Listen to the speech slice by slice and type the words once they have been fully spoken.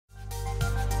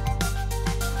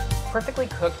Perfectly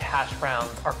cooked hash browns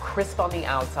are crisp on the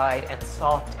outside and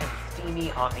soft and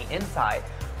steamy on the inside.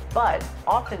 But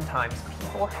oftentimes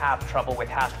people have trouble with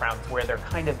hash browns where they're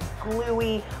kind of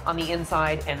gluey on the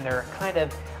inside and they're kind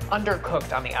of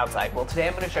undercooked on the outside. Well, today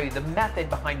I'm going to show you the method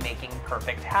behind making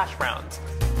perfect hash browns.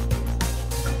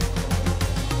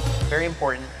 Very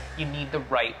important, you need the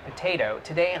right potato.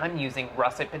 Today I'm using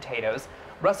russet potatoes.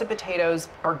 Russet potatoes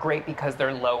are great because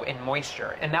they're low in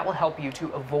moisture, and that will help you to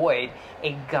avoid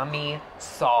a gummy,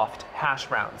 soft hash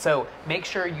brown. So make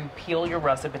sure you peel your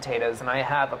russet potatoes, and I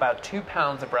have about 2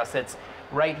 pounds of russets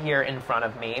right here in front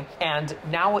of me. And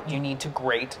now you need to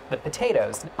grate the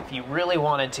potatoes. If you really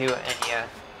wanted to, and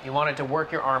you wanted to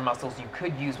work your arm muscles, you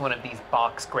could use one of these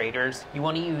box graters. You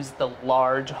want to use the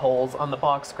large holes on the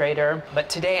box grater, but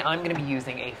today I'm going to be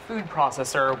using a food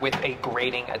processor with a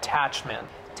grating attachment.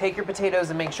 Take your potatoes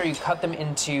and make sure you cut them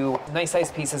into nice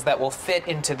sized pieces that will fit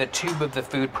into the tube of the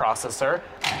food processor.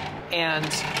 And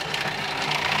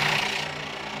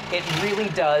it really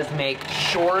does make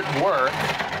short work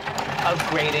of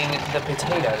grating the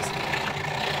potatoes.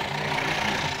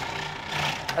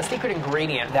 A secret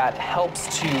ingredient that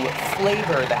helps to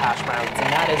flavor the hash browns,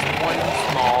 and that is 1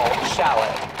 small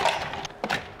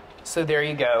shallot. So there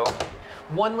you go.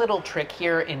 One little trick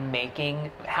here in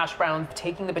making hash browns,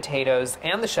 taking the potatoes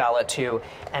and the shallot too,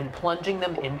 and plunging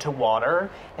them into water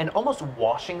and almost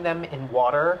washing them in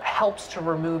water helps to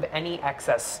remove any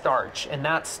excess starch. And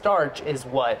that starch is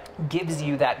what gives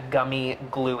you that gummy,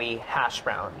 gluey hash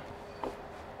brown.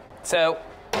 So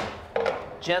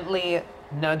gently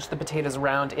nudge the potatoes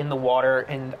around in the water,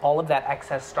 and all of that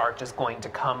excess starch is going to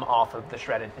come off of the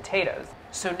shredded potatoes.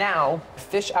 So now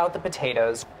fish out the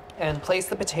potatoes and place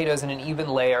the potatoes in an even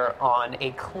layer on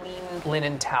a clean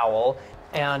linen towel,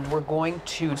 and we're going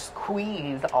to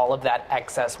squeeze all of that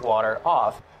excess water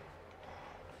off.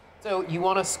 So you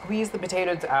want to squeeze the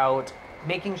potatoes out,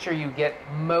 making sure you get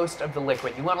most of the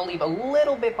liquid. You want to leave a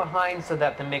little bit behind so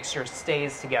that the mixture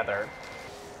stays together.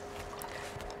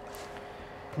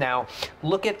 Now,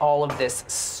 look at all of this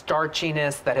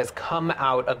starchiness that has come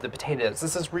out of the potatoes.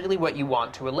 This is really what you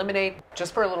want to eliminate.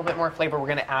 Just for a little bit more flavor, we're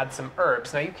going to add some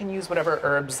herbs. Now, you can use whatever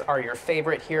herbs are your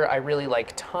favorite here. I really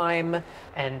like thyme,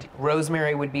 and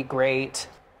rosemary would be great.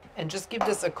 And just give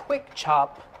this a quick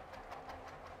chop.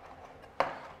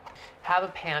 Have a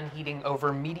pan heating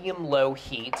over medium-low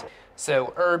heat.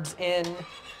 So herbs in.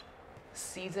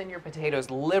 Season your potatoes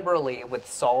liberally with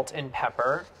salt and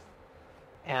pepper.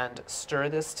 And stir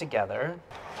this together,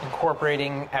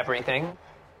 incorporating everything.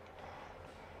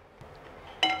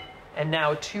 And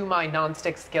now to my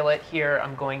nonstick skillet here,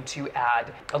 I'm going to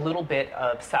add a little bit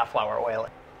of safflower oil.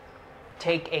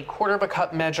 Take a 1/4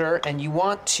 cup measure, and you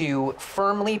want to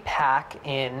firmly pack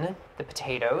in the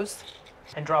potatoes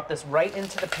and drop this right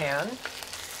into the pan.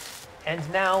 And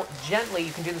now gently,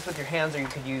 you can do this with your hands or you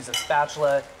could use a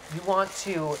spatula, you want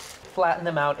to flatten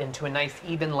them out into a nice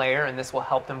even layer, and this will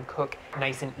help them cook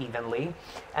nice and evenly.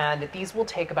 And these will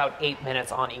take about 8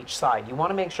 minutes on each side. You want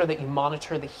to make sure that you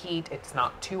monitor the heat. It's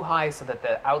not too high so that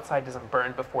the outside doesn't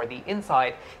burn before the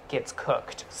inside gets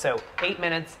cooked. So 8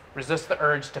 minutes, resist the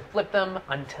urge to flip them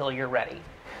until you're ready.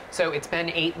 So it's been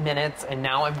 8 minutes, and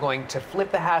now I'm going to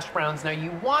flip the hash browns. Now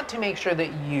you want to make sure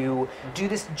that you do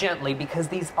this gently because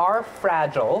these are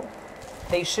fragile.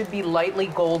 They should be lightly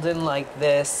golden like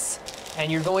this. And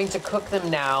you're going to cook them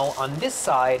now on this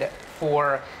side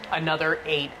for another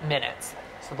 8 minutes.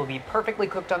 So they'll be perfectly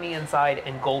cooked on the inside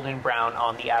and golden brown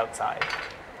on the outside.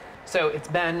 So it's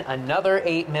been another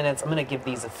 8 minutes. I'm gonna give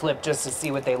these a flip just to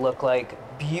see what they look like.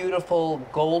 Beautiful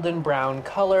golden brown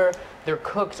color. They're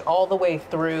cooked all the way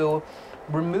through.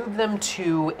 Remove them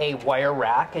to a wire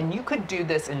rack, and you could do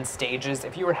this in stages.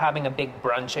 If you were having a big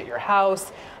brunch at your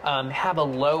house, have a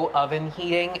low oven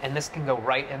heating, and this can go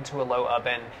right into a low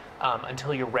oven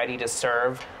until you're ready to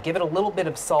serve. Give it a little bit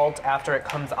of salt after it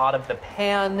comes out of the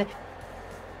pan.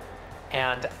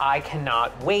 And I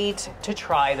cannot wait to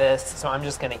try this, so I'm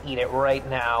just gonna eat it right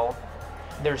now.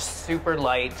 They're super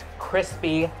light,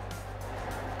 crispy.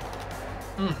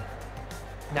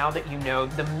 Now that you know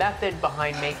the method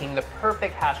behind making the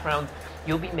perfect hash browns,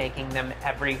 you'll be making them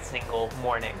every single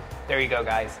morning. There you go,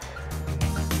 guys.